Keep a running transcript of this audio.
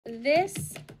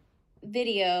this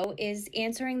video is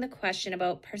answering the question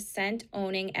about percent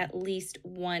owning at least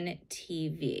one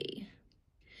TV.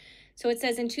 So it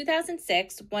says in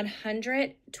 2006,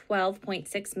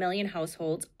 112.6 million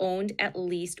households owned at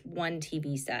least one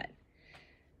TV set.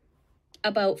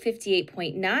 About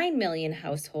 58.9 million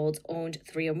households owned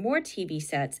 3 or more TV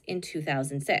sets in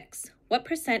 2006. What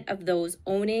percent of those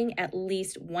owning at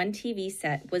least one TV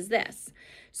set was this?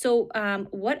 So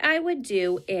what I would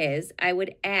do is I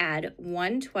would add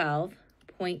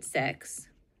 112.6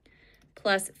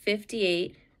 plus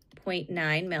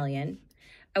 58.9 million.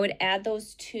 I would add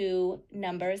those two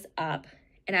numbers up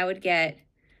and I would get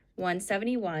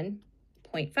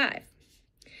 171.5.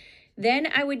 Then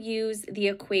I would use the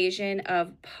equation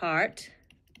of part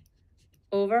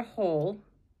over whole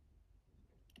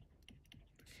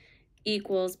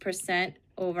equals percent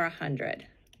over 100.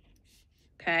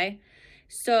 Okay,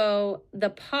 so the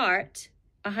part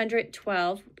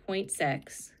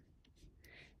 112.6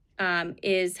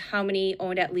 is how many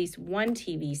owned at least one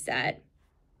TV set.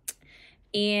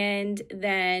 And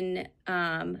then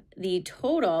the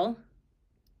total,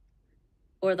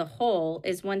 or the whole,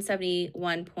 is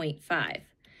 171.5.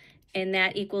 And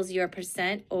that equals your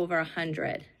percent over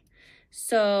 100.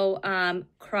 So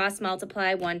cross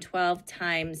multiply 112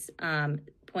 times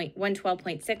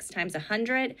 112.6 times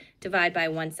 100, divide by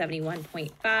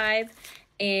 171.5.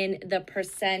 And the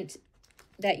percent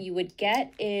that you would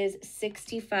get is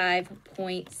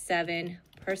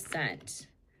 65.7%.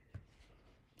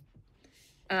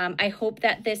 I hope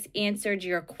that this answered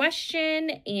your question,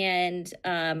 and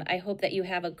I hope that you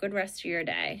have a good rest of your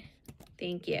day.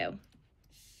 Thank you.